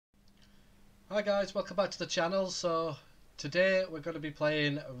Hi guys, welcome back to the channel. So today we're going to be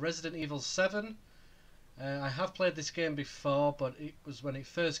playing Resident Evil 7. I have played this game before, but it was when it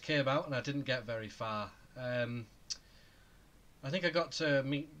first came out and I didn't get very far. I think I got to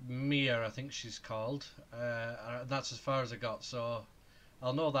meet Mia, I think she's called, and that's as far as I got. So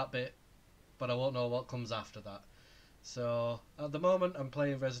I'll know that bit, but I won't know what comes after that. So at the moment I'm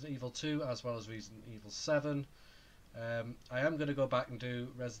playing Resident Evil 2 as well as Resident Evil 7. I am going to go back and do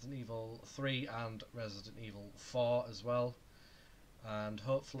Resident Evil 3 and Resident Evil 4 as well, and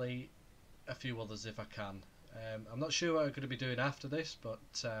hopefully a few others if I can. I'm not sure what I'm going to be doing after this, but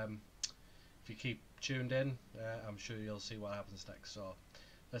if you keep tuned in, I'm sure you'll see what happens next. So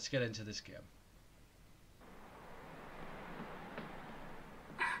let's get into this game.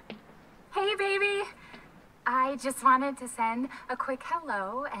 Hey baby! I just wanted to send a quick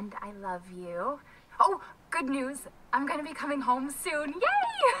hello and I love you. Oh, good news! I'm gonna be coming home soon.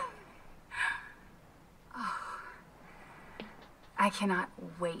 Yay! Oh, I cannot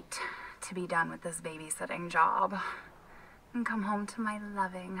wait to be done with this babysitting job and come home to my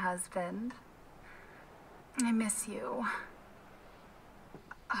loving husband. I miss you.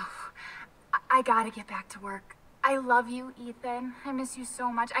 Oh, I gotta get back to work. I love you, Ethan. I miss you so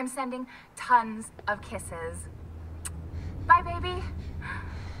much. I'm sending tons of kisses. Bye, baby.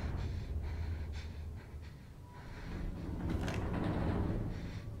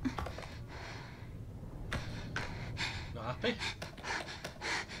 Not happy?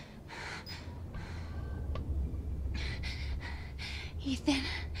 Ethan,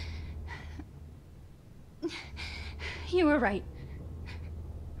 you were right.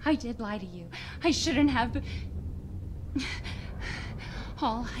 I did lie to you. I shouldn't have.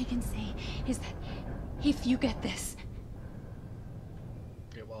 All I can say is that if you get this,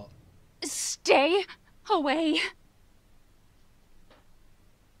 Get what? stay away.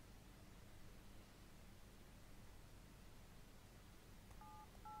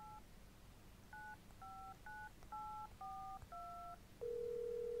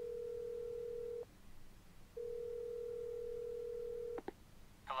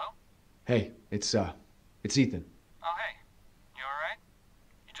 Hello? Hey, it's Ethan. Oh, hey. You alright?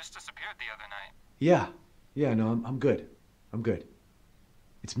 You just disappeared the other night. Yeah, no, I'm good. I'm good.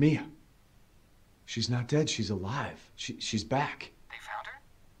 It's Mia. She's not dead, she's alive. She's back. They found her?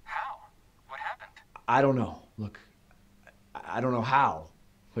 How? What happened? I don't know. Look, I don't know how,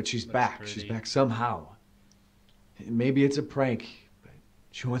 but she's Looks back. pretty. She's back somehow. Maybe it's a prank, but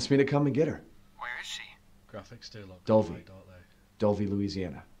she wants me to come and get her. Where is she? Graphics do look Dulvey. great, don't they? Dulvey,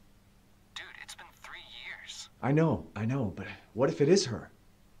 Louisiana. Dude, it's been 3 years. I know, but what if it is her?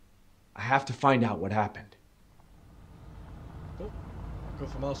 I have to find out what happened. Oh, go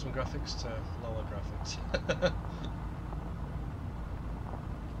from awesome graphics to lower graphics.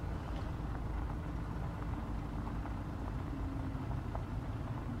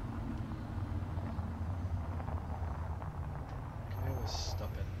 Okay, we'll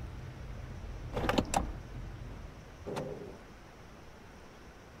stop it.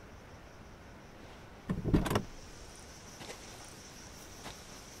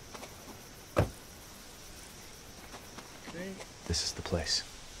 Okay. This is the place.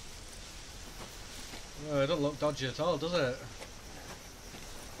 Oh, it doesn't look dodgy at all, does it?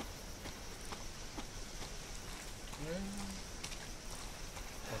 Yeah.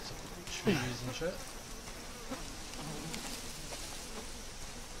 Lots of trees and shit.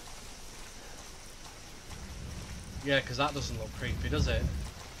 Yeah, because that doesn't look creepy, does it?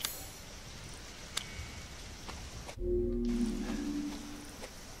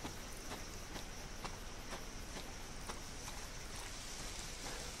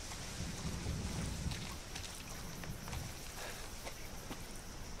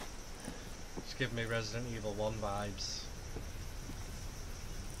 Just give me Resident Evil 1 vibes.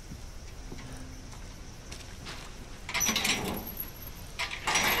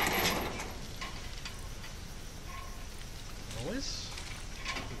 Always?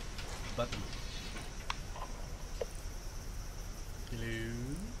 Button. Hello?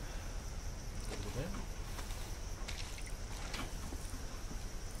 Over there.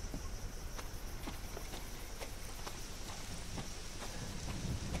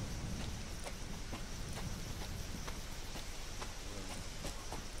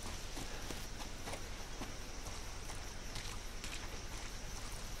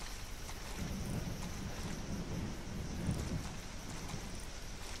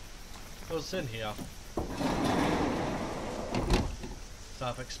 What's in here?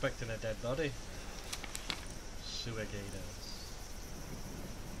 Stop expecting a dead body. Sewer gators.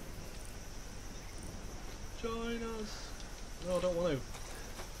 Join us. No, I don't want to.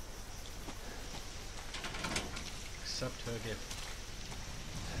 accept her gift.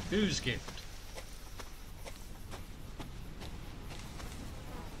 Whose gift?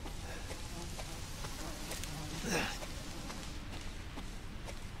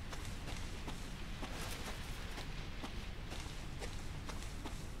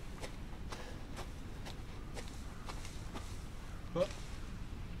 What?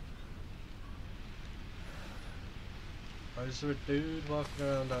 Why is there a dude walking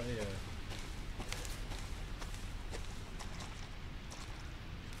around out here?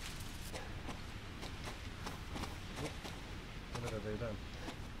 What did I do then?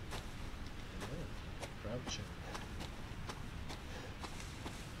 Oh, crouching.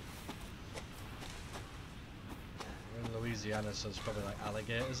 We're in Louisiana, so there's probably like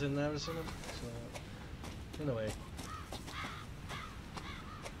alligators in there or something. So, run away.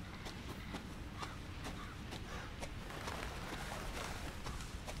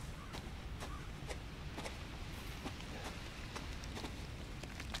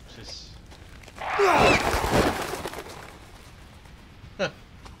 What's this?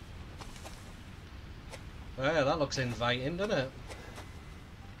 Yeah, that looks inviting, doesn't it?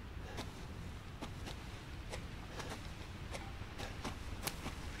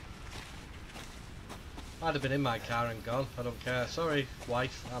 I'd have been in my car and gone. I don't care. Sorry,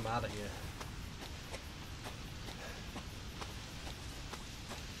 wife. I'm out of here.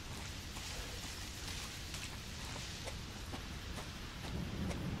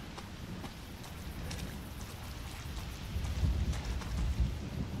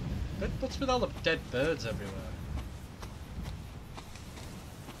 What's with all the dead birds everywhere?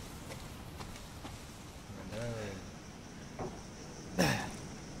 I know.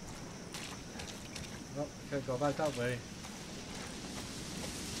 Oh, I can't go back that way.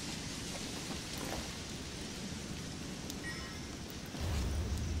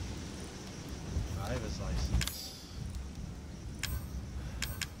 Driver's license.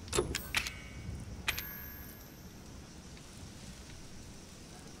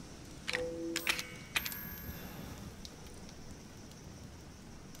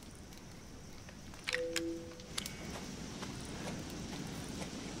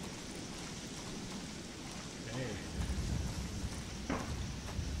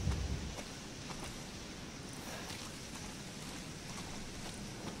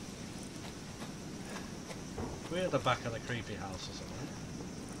 We're at the back of the creepy house or something.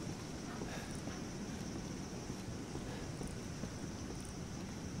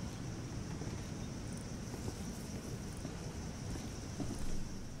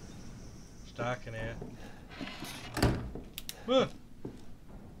 It's dark in here. Whoa!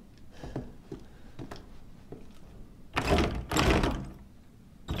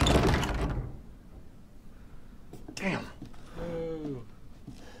 Damn. Oh.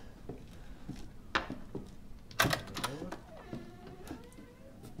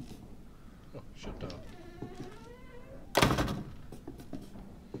 Oh, shut down.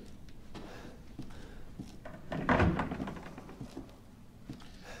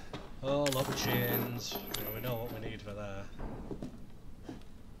 Oh, lock chains. Yeah, we know what we need for there.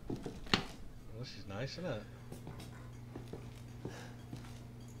 Well, this is nice, isn't it?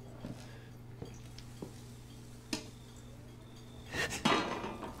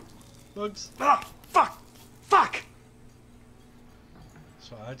 Bugs. Ah! Fuck! Fuck!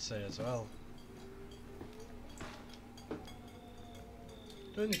 That's what I'd say as well.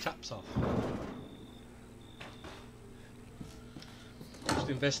 Turn your taps off. Just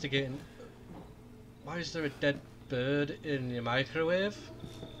investigating. Why is there a dead bird in your microwave?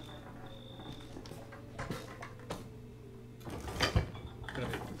 Gonna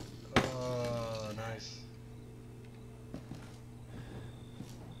be... Oh, nice.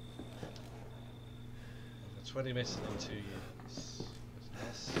 I've got 20 missing in 2 years.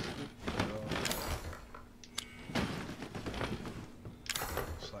 Yes.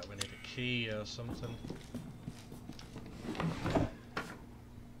 Looks like we need a key or something. Looks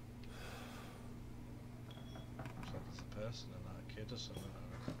like it's a person and not a kid or something.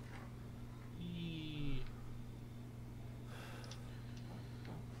 Eee.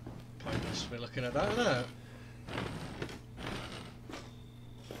 Pointless we're looking at that, isn't it?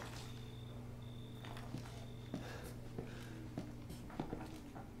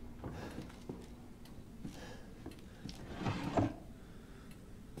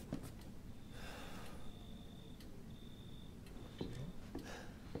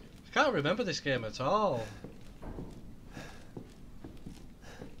 I can't remember this game at all.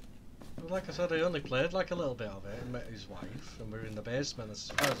 Like I said, I only played like a little bit of it and met his wife, and we were in the basement. That's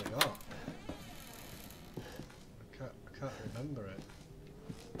as far as I got. I can't remember it.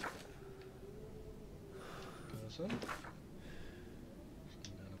 Son.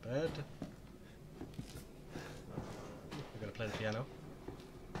 Down a bed. We're gonna play the piano.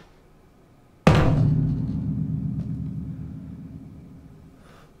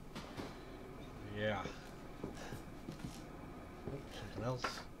 Yeah. Oh, something else.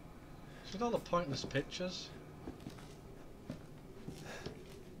 Look at all the pointless pictures.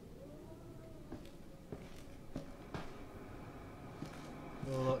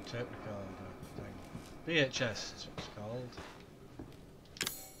 Oh look, tape recorder thing. VHS, that's what it's called.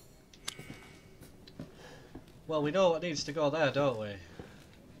 Well, we know what needs to go there, don't we? Okay.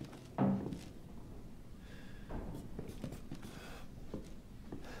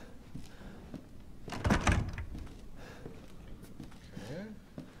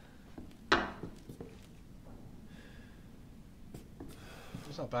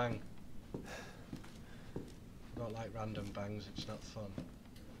 What's that bang? I don't like random bangs, it's not fun.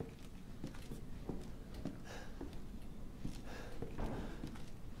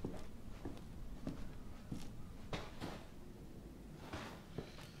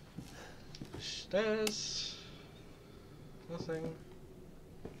 Stairs. Nothing.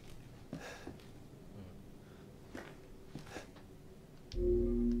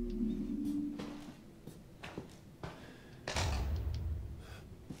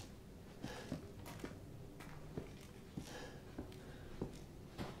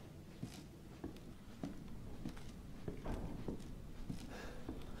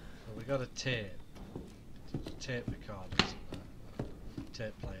 So we got a tape. It's a tape recorder, isn't there?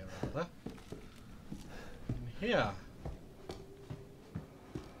 Tape player rather. Here.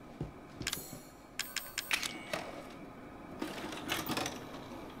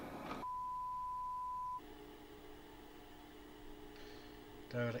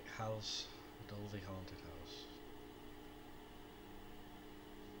 Derelict house, Dulvey haunted house.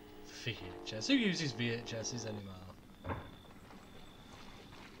 VHS. Who uses VHSs anymore?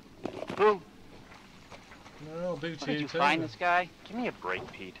 Boo! No, boo Where to you did you too. find this guy? Give me a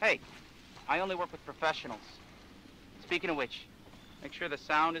break, Pete. Hey, I only work with professionals. Speaking of which, make sure the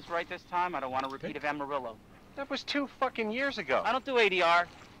sound is right this time. I don't want a repeat of Amarillo. That was 2 fucking years ago. I don't do ADR.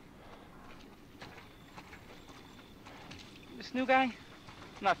 This new guy? I'm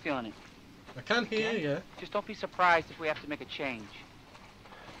not feeling it. I can hear you. Just don't be surprised if we have to make a change.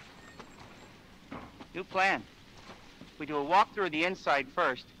 New plan. We do a walkthrough of the inside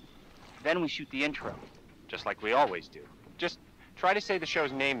first, then we shoot the intro. Just like we always do. Just try to say the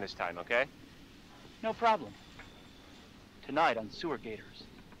show's name this time, okay? No problem. Tonight on Sewer Gators,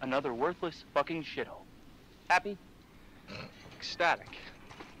 another worthless fucking shithole. Happy? Ecstatic.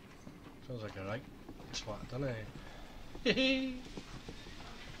 Sounds like a right twat, doesn't he?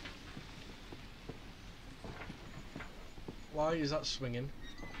 Why is that swinging?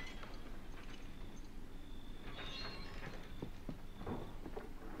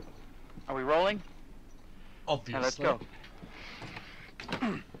 Are we rolling? Obviously. Now let's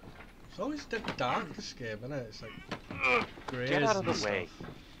go. It's always dead dark, this game, isn't it? It's like greys Get out of and the way.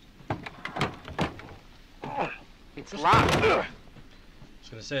 stuff. It's locked. I was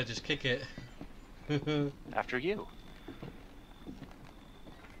gonna say, just kick it. After you.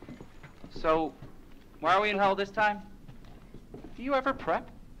 So, why are we in hell this time? Do you ever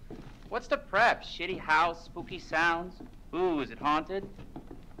prep? What's the prep? Shitty house, spooky sounds? Ooh, is it haunted?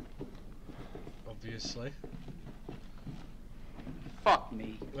 Obviously. Fuck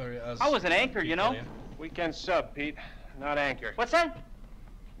me. Or it has I was an anchor, you know? people Weekend sub, Pete. Not anchor. What's that?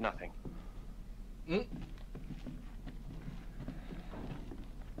 Nothing. here.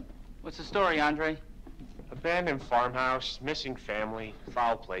 What's the story, Andre? Abandoned farmhouse, missing family,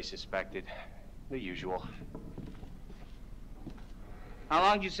 foul play suspected. The usual. How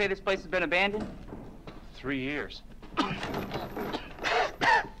long did you say this place has been abandoned? 3 years.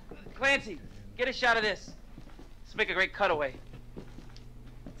 Clancy, get a shot of this. Let's make a great cutaway.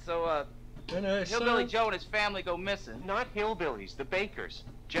 So, Hillbilly Joe and his family go missing. Not hillbillies, the Bakers.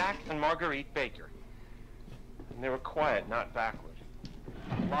 Jack and Marguerite Baker. And they were quiet, not backward.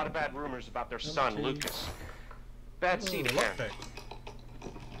 A lot of bad rumors about their son, Okay. Lucas. Bad seed Ooh, apparently.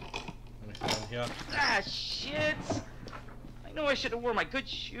 lockpick. Anything here? Ah, shit! I know I should have worn my good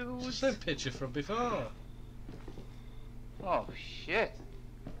It's the shoes. same picture from before. Oh, shit.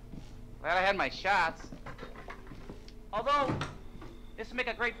 Glad I had my shots. Although, this would make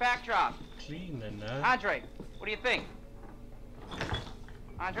a great backdrop. Clean in there. Andre, what do you think?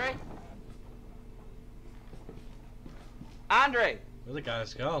 Andre? Andre! Where the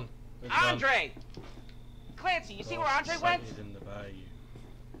guy's gone? Where's he gone? Andre! Clancy, you see where Andre went? Sighted in the bayou.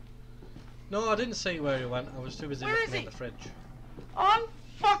 No, I didn't see where he went. I was too busy Where looking is at he? the fridge.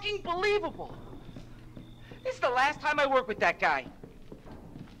 Unfucking believable! This is the last time I work with that guy.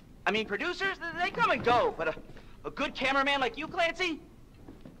 I mean, producers, they come and go, but a good cameraman like you, Clancy?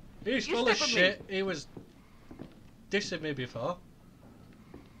 He's You full of stick with shit. He was dissing me before.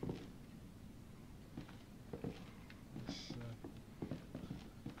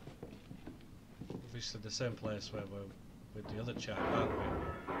 Obviously the same place where we're with the other chap, aren't we?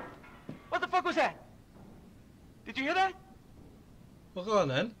 What the fuck was that? Did you hear that? Well, go on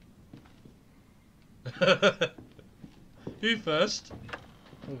then. You first.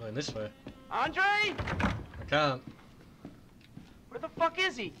 I'm going this way. Andre? I can't. Where the fuck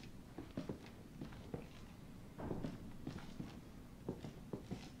is he?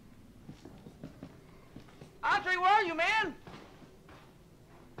 Andre, where are you, man?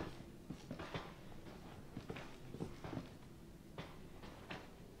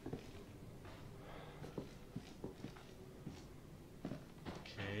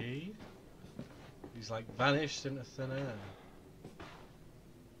 Okay. He's like vanished into thin air.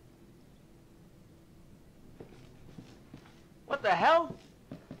 What the hell?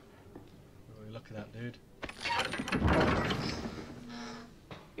 What are we looking at, dude?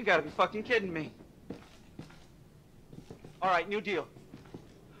 You gotta be fucking kidding me. All right, new deal.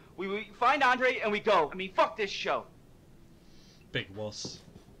 We find Andre and we go. I mean, fuck this show. Big wuss.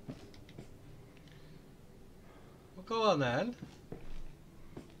 Well, go on then.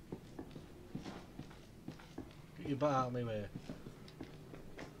 Get your butt out of my way.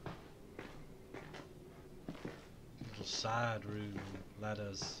 Little side room,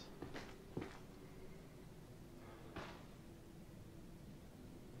 ladders.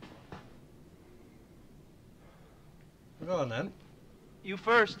 Well, go on then. You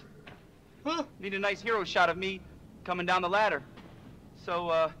first. Huh? Need a nice hero shot of me coming down the ladder.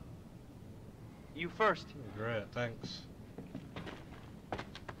 So, you first. Great, thanks.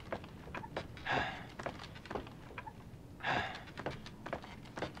 I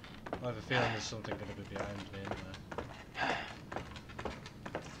have a feeling there's something going to be behind me in there.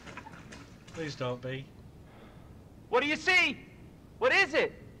 Please don't be. What do you see? What is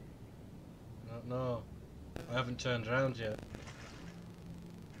it? I don't know. I haven't turned around yet.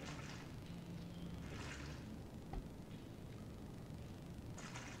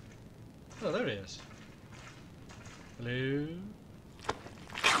 Oh, there he is. Hello?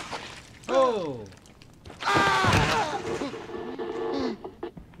 Oh!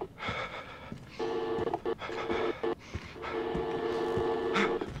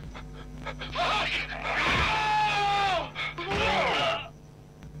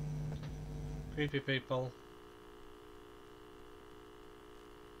 Creepy people.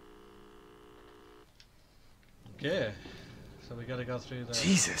 Okay, so we gotta go through the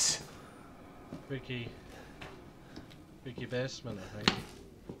Jesus. freaky basement, I think.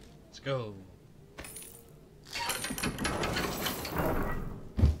 Let's go. Okay.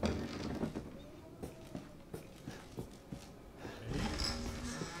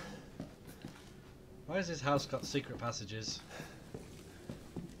 Why has this house got secret passages?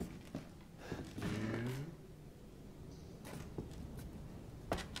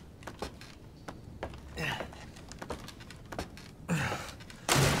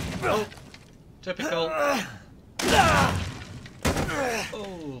 Oh, typical.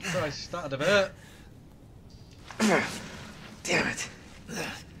 Oh, Christ, started a bit. Damn it.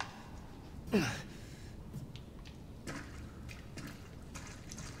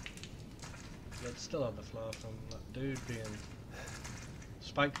 It's still on the floor from that dude being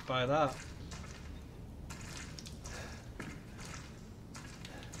spiked by that.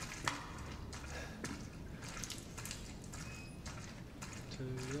 To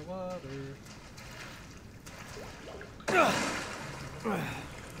the water.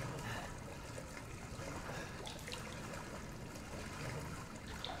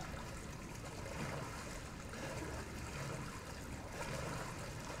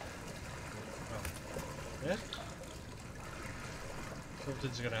 Yeah?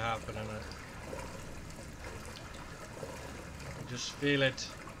 Something's gonna happen in it. I just feel it.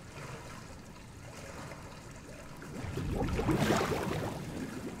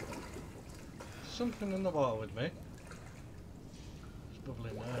 Something in the water with me. It's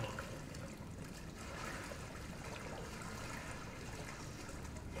bubbling now.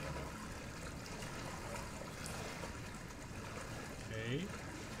 Okay.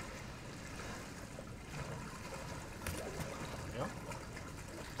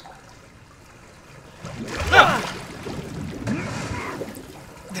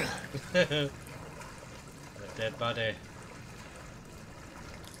 The dead body. Okay.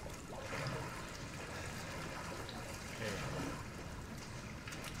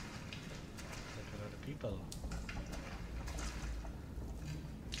 Take another peek. people.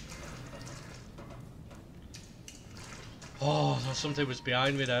 Oh, I thought something was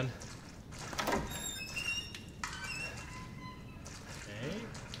behind me then. Okay.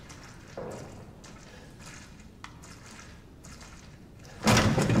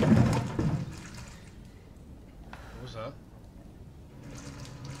 What was that?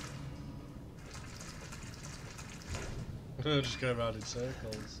 I'm just going around in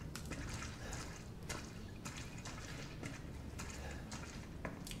circles.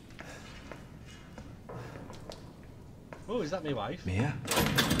 Oh, is that my wife? Mia?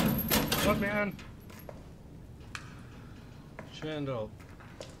 Let me in. Chained up.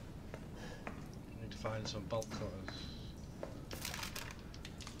 I need to find some bolt cutters.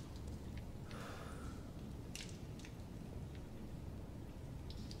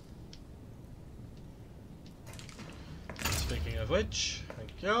 Speaking of which,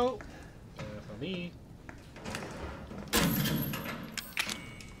 thank you. For me.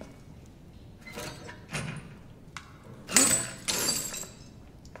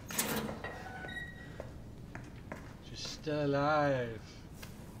 Still alive.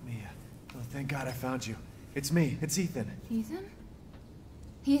 Mia. Oh, thank God I found you. It's me. It's Ethan. Ethan?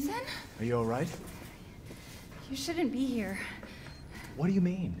 Ethan? Are you alright? You shouldn't be here. What do you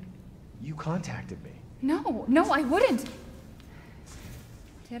mean? You contacted me. No, no, I wouldn't.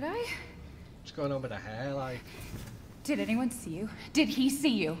 Did I? What's going on with the hair, like? Did anyone see you? Did he see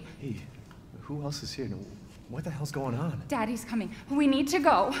you? Hey, who else is here? What the hell's going on? Daddy's coming. We need to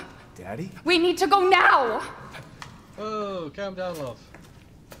go. Daddy? We need to go now! Oh, calm down, love.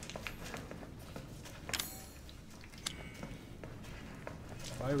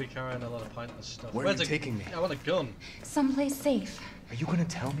 Why are we carrying a lot of pointless stuff? Where are you taking me? I want a gun. Someplace safe. Are you gonna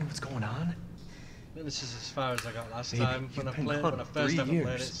tell me what's going on? I mean, this is as far as I got last Baby, time. you've When I been played, gone when I first 3 ever played it,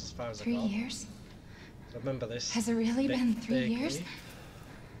 years. it's as far as I 3 got. years? So remember this. Has it really been 3 years? Vaguely.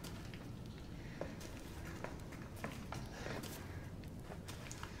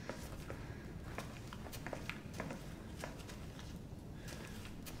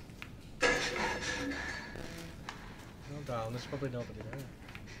 Calm down, there's probably nobody there.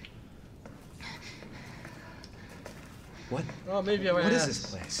 What? Oh, maybe I What is this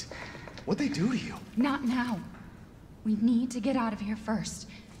place? What'd they do to you? Not now. We need to get out of here first.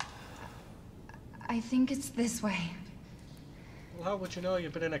 I think it's this way. Well, how would you know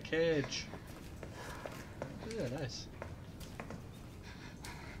you've been in a cage? Yeah, nice.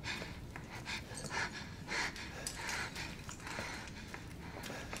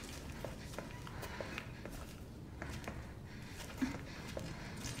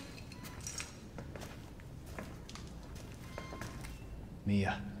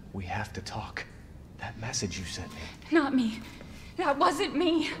 Mia, we have to talk. That message you sent me. Not me. That wasn't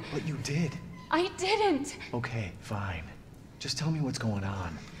me. But you did. I didn't. Okay, fine. Just tell me what's going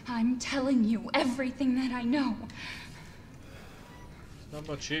on. I'm telling you everything that I know. Not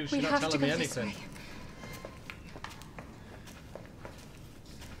much use. We You're have not to telling go me this anything. way.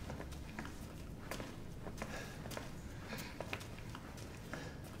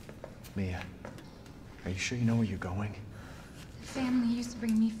 Mia, are you sure you know where you're going? Family used to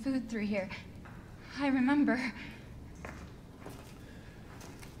bring me food through here. I remember.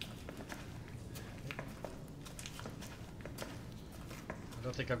 I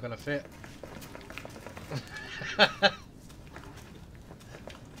don't think I'm gonna fit.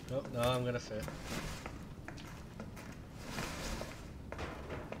 Nope, no, I'm gonna fit.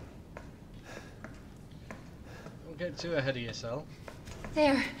 Don't get too ahead of yourself.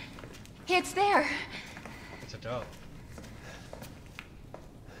 There. It's there. It's a dog.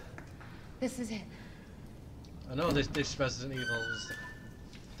 This is it. I know this Resident Evil is the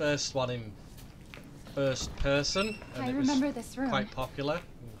first one in first person, and I it remember was this room. quite popular. It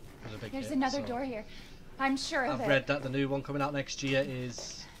was a big There's hit, another so door here. I'm sure of I've it. read that the new one coming out next year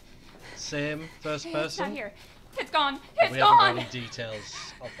is same first It's not person. here. It's gone. But It's we haven't got gone. any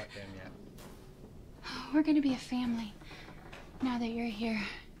details of that game yet. We're gonna be a family. Now that you're here.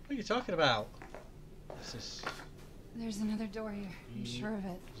 What are you talking about? This is There's another door here. I'm sure of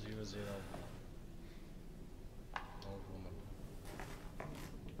it. 00. Old woman.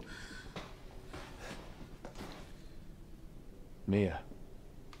 Mia,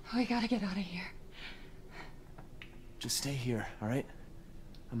 We gotta get out of here. just stay here, all right?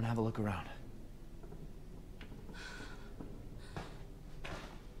 I'm gonna have a look around.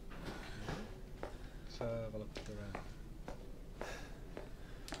 Let's have a look around.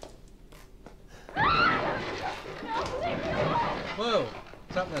 Whoa!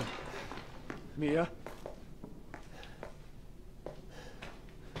 What's happening? Mia?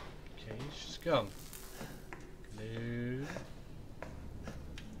 Okay, she's gone. Hello.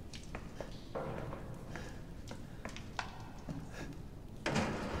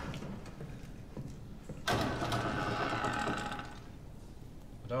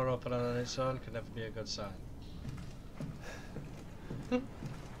 A door open on its own can never be a good sign. Hello.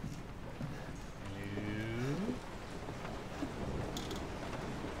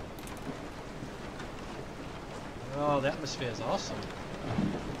 Oh, the atmosphere is awesome.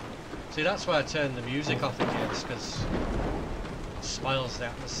 See, that's why I turned the music off in games, because it spoils the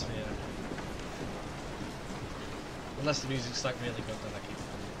atmosphere. Unless the music's like really good, then I keep it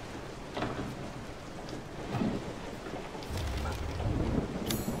on.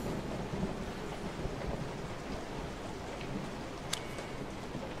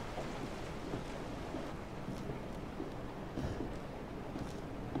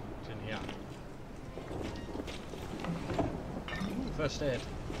 It's in here. Ooh, first aid.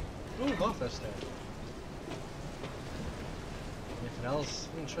 Ooh, more first aid. Anything else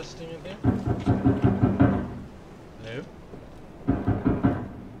interesting in here? Hello?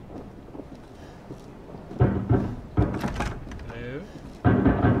 Hello?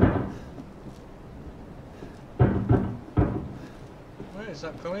 Where is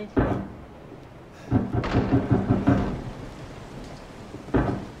that coming from?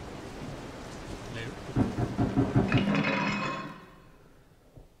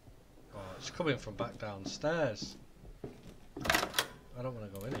 Coming from back downstairs. I don't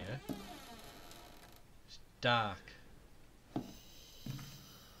want to go in here. It's dark.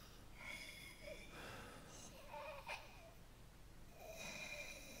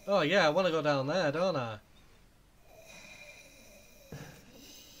 Oh yeah, I want to go down there, don't I?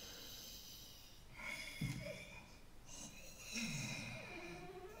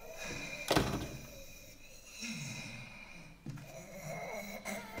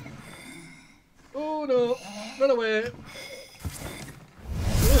 Oh no! Run away!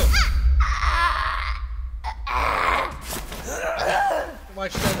 Why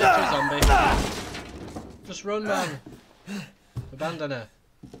should I get you, zombie? Just run, man! Abandon her.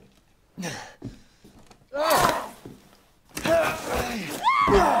 Oh!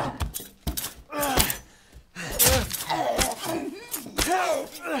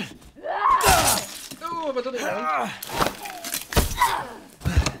 Oh, have I done it wrong?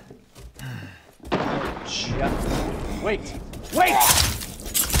 Yeah. Wait! Wait!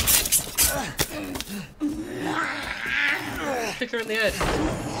 Kick her in the head.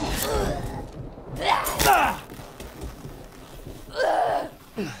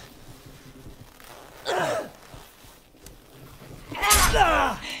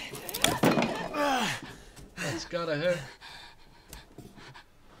 That's gotta hurt.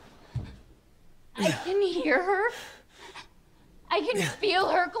 I can hear her. I can feel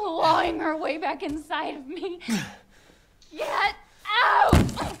her clawing her way back inside of me. Get out!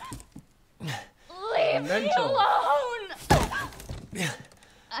 Leave me alone!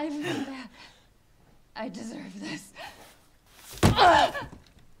 I've been bad. I deserve this.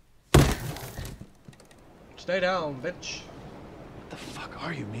 Stay down, bitch. What the fuck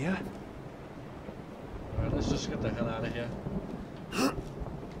are you, Mia? Alright, let's just get the hell out of here.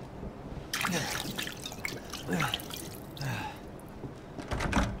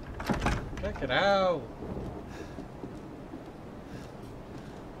 Check it out.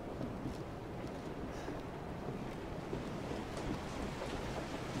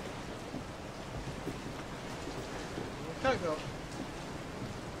 We can't go.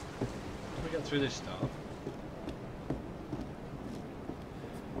 Can we get through this stuff? No.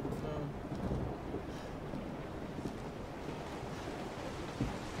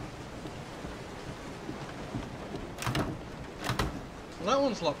 Well, that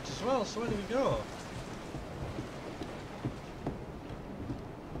one's locked as well, so where do we go?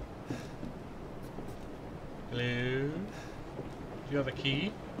 Hello? Do you have a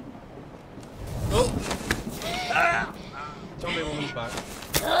key? Oh! Zombie woman's back.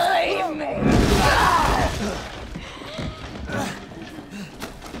 Leave me!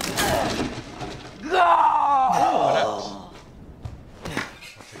 Oh, an axe.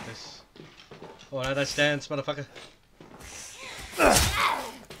 I'll take this. Alright, I dance, motherfucker.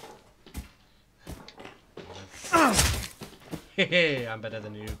 Hehe, I'm better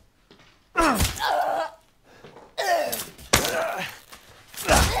than you.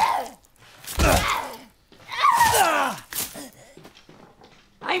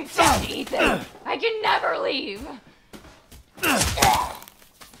 I'm dead, Ethan! I can never leave!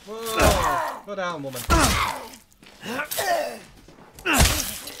 Whoa! Go down, woman.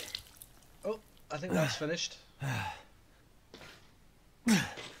 Oh, I think that's finished.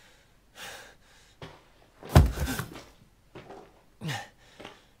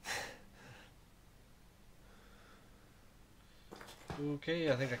 Okay,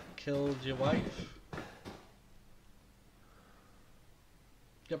 I think I killed your wife.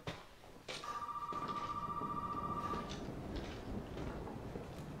 Yep.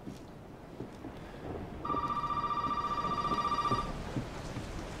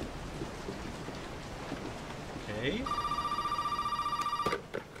 Okay.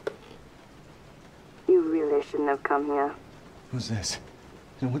 You really shouldn't have come here. Who's this?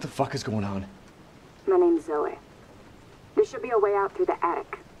 And what the fuck is going on? My name's Zoe. There should be a way out through the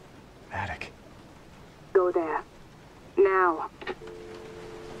attic. Attic. Go there. Now.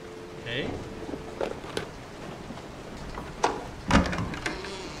 Okay.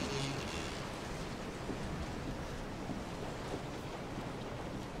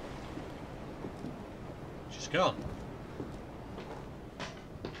 She's gone.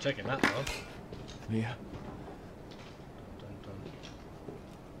 Taking that though. Mia? Dun, dun.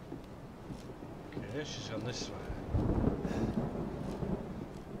 Okay, she's gone this way.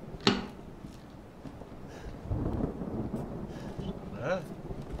 There.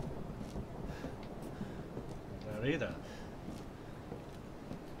 There either.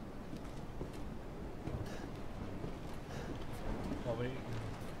 Well, we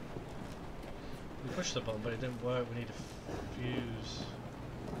pushed the button, but it didn't work. We need a fuse.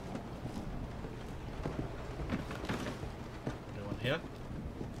 Anyone here?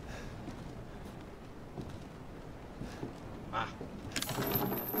 Ah.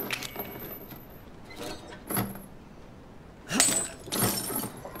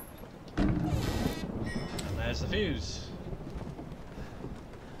 And there's the fuse.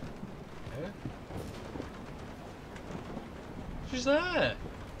 Okay. She's there. I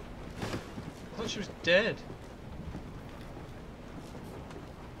thought she was dead.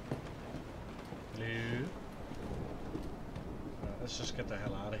 Hello. Right, let's just get the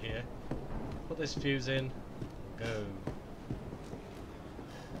hell out of here. Put this fuse in. Go.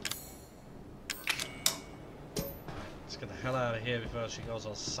 Let's get the hell out of here before she goes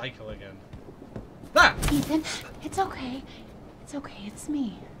all psycho again. Ah! Ethan, it's okay. It's okay, it's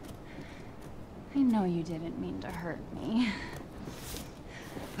me. I know you didn't mean to hurt me.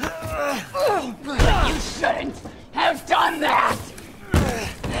 You shouldn't have done that!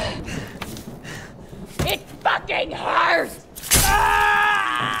 It fucking hurts!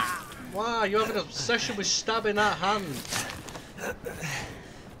 Wow, you have an obsession with stabbing that hand.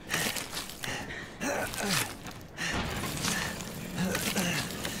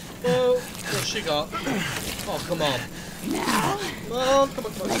 Oh, what's she got? Oh, come on. Now, Come on.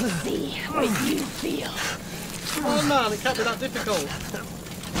 let's see what you feel. Oh man, it can't be that difficult.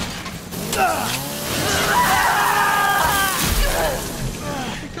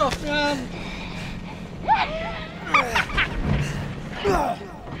 Pick off, man.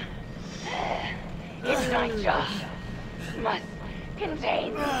 It's my job. Must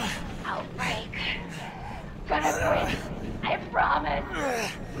contain outbreak. Gonna win. I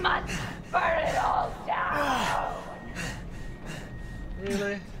promise. Must burn it all down.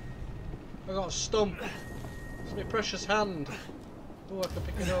 Really? I got a stump. It's my precious hand. Oh, I can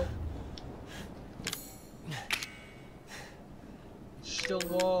pick it up. It's still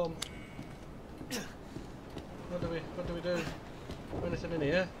warm. What do we do? Anything in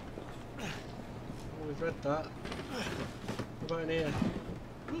here? Oh, we've read that. What about in here?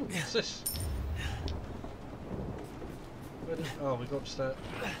 Ooh, what's this? Oh, we go upstairs.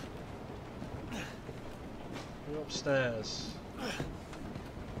 We go upstairs.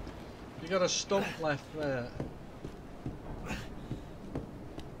 You got a stump left there.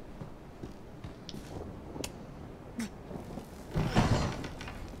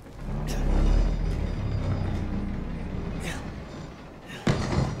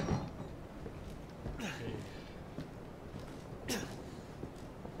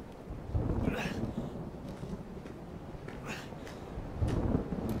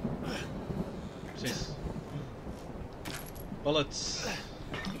 Bullets.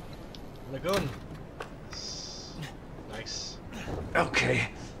 And a gun. Nice. Okay,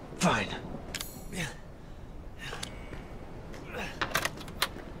 fine.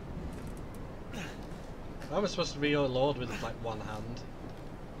 I was supposed to reload with like one hand.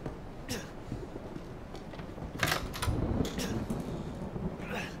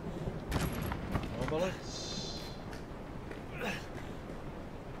 More bullets. There's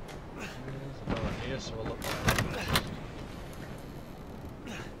a bullet here, so we'll look there.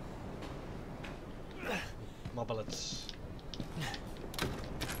 More bullets.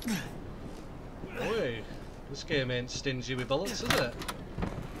 Oi, this game ain't stingy with bullets, is it?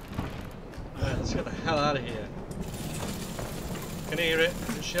 Right, let's get the hell out of here. Can hear it.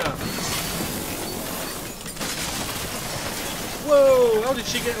 It's sharp. Whoa! How did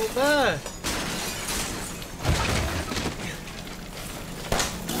she get up there?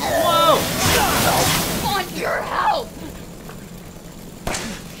 Whoa! I want your help!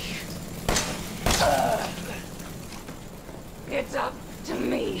 It's up to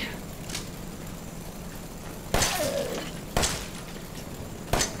me.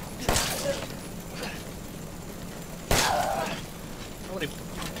 How many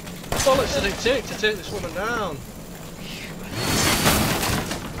bullets did it take to take this woman down?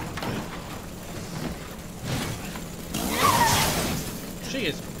 She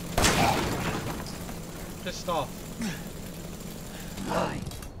is pissed off. I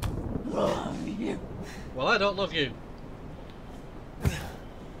love you. Well, I don't love you.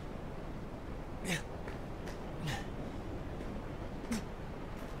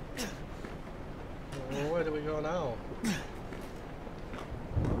 Well, where do we go now?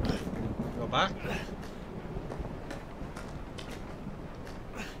 Go back?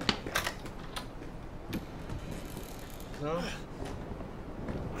 No?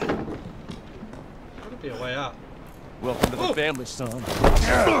 Gotta be a way out. Welcome to the family, son.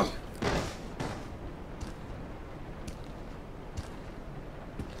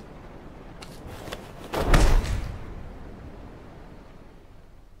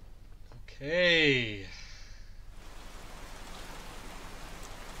 Okay.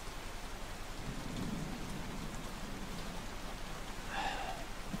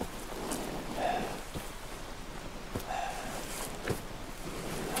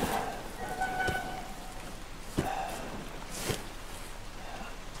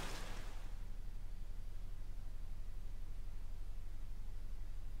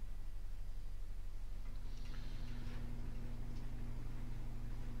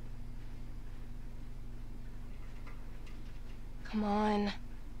 Come on.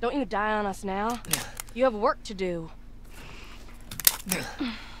 Don't you die on us now. You have work to do.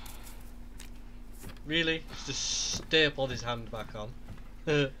 Really? Just stapled his hand back on.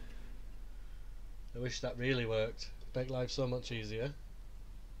 I wish that really worked. Make life so much easier.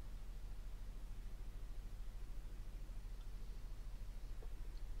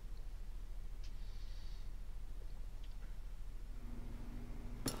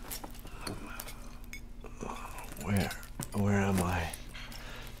 Where am I?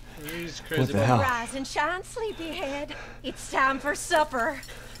 He's crazy. What the hell? Rise and shine, sleepyhead. It's time for supper.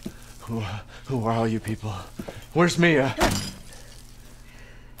 Who are all you people? Where's Mia?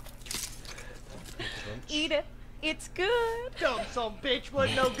 Eat it. It's good. Dumb some bitch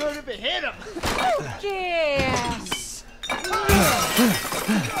wasn't no good if it hit him. Yes. Not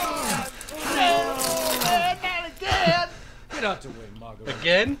again. Get out the way, Margaret.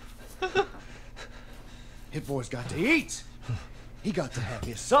 Again? Hit boy's got to eat. He got to have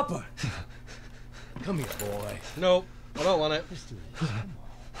his supper. Come here, boy. No, I don't want it. Let's do this.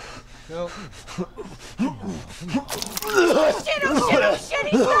 No. Shit, oh shit, oh shit.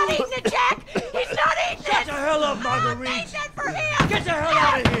 He's not eating it, Jack. He's not eating it. Shut the hell up, I Marguerite. made that for him. Get the hell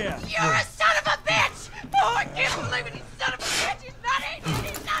out of here. You're a son of a bitch. Oh, I can't believe it. He's son of a bitch. He's not eating it.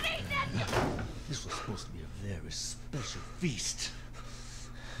 He's not eating it. This was supposed to be a very special feast.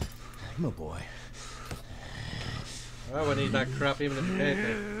 Come on, boy. I would need that crap even if you hate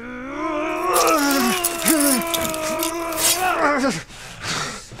me.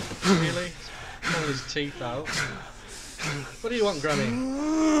 Really? Pull his teeth out. What do you want, Granny?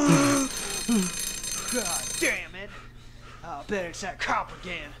 God damn it. I'll bet it's that cop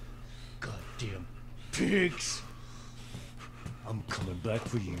again. Goddamn pigs. I'm coming back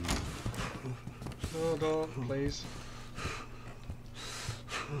for you. No, don't, please.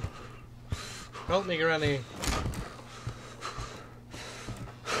 Help me, Granny.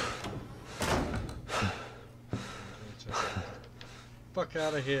 Fuck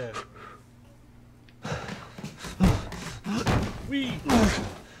out of here. Wee!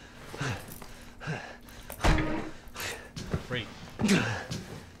 Free. I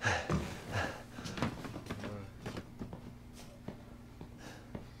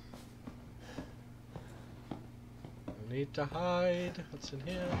need to hide. What's in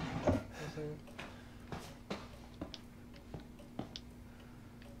here? Nothing.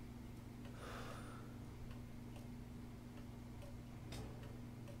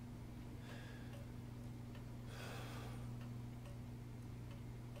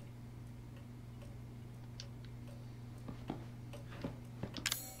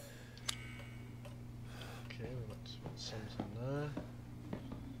 Something there.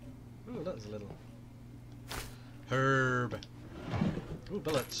 Ooh, that's a little herb. Ooh,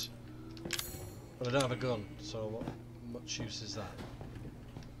 bullets. But I don't have a gun, so what much use is that?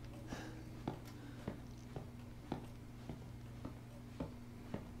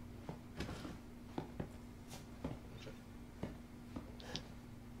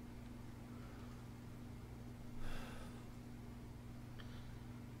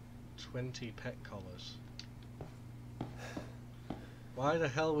 20 pet collars. Why the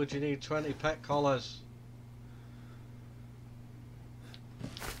hell would you need 20 pet collars?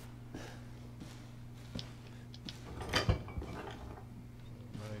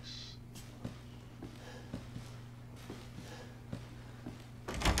 Nice.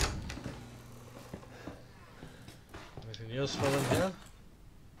 Anything useful in here?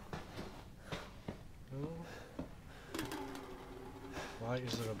 No. Why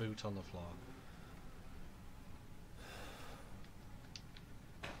is there a boot on the floor?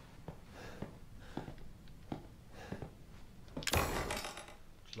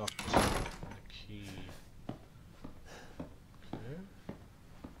 It's locked. A key. Okay.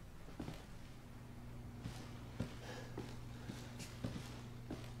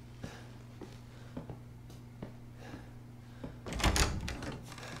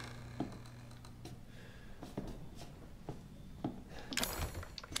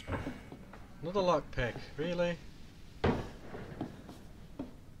 Another lockpick, really? I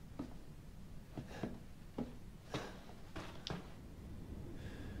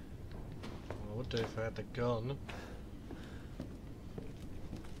would do if I had the gun.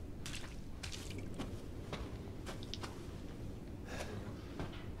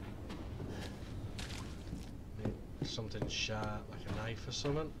 Need something sharp, like a knife or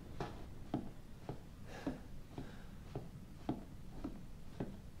something.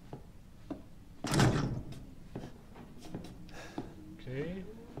 Okay.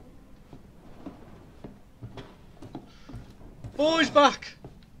 Oh, he's back!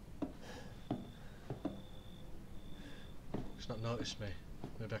 He's not noticed me.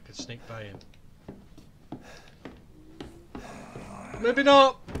 Maybe I could sneak by him. Maybe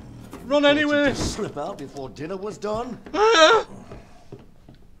not! Run anyway! Just slip out before dinner was done? Ah!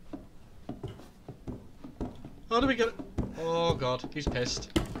 How do we get it? Oh god, he's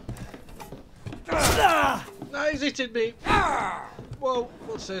pissed. Ah, he's hitting me! Whoa,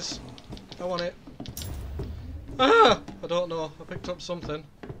 what's this? I want it. Ah! I don't know. I picked up something,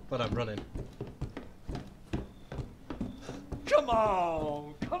 but I'm running. Come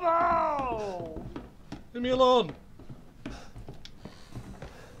on! Come on! Leave me alone!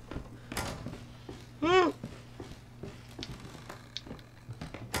 Ah!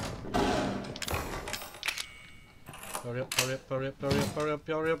 Hurry up, hurry up, hurry up, hurry up, hurry up,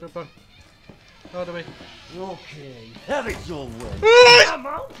 hurry up, hurry up. How do we? Okay, have it your way. I'm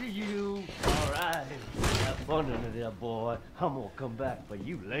on to you. All right, have fun in there, boy. I'm gonna come back for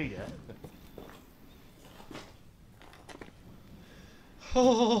you later.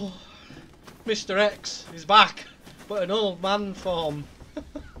 Oh, Mr. X is back, but in old man form. Can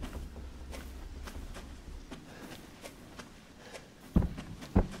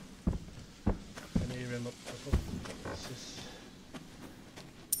hear him up. What's this?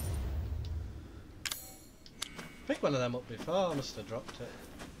 I picked one of them up before. I must have dropped it.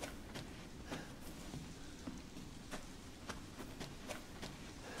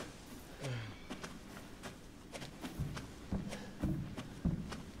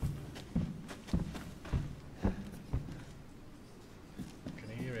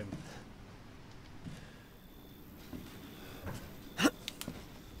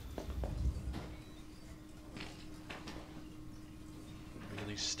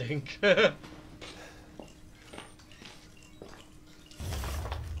 Stink.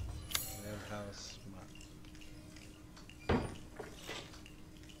 House map.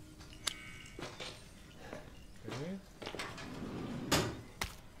 Okay.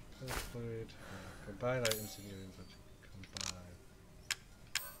 Fluid. Combine items in your inventory.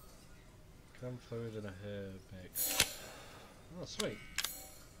 Combine. Fluid and a herb mix. Oh, sweet.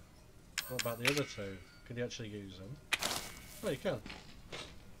 What about the other two? Can you actually use them? Oh, you can.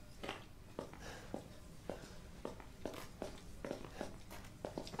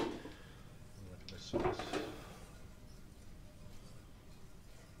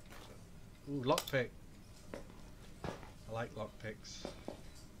 Ooh, lockpick. I like lockpicks.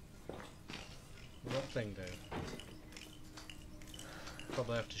 What that thing do?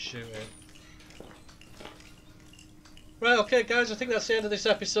 Probably have to shoot it. Right, okay guys, I think that's the end of this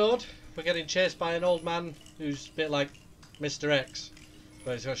episode. We're getting chased by an old man who's a bit like Mr. X,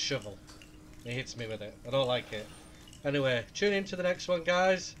 but he's got a shovel. He hits me with it. I don't like it. Anyway, tune in to the next one,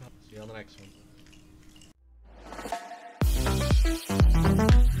 guys. See you on the next one.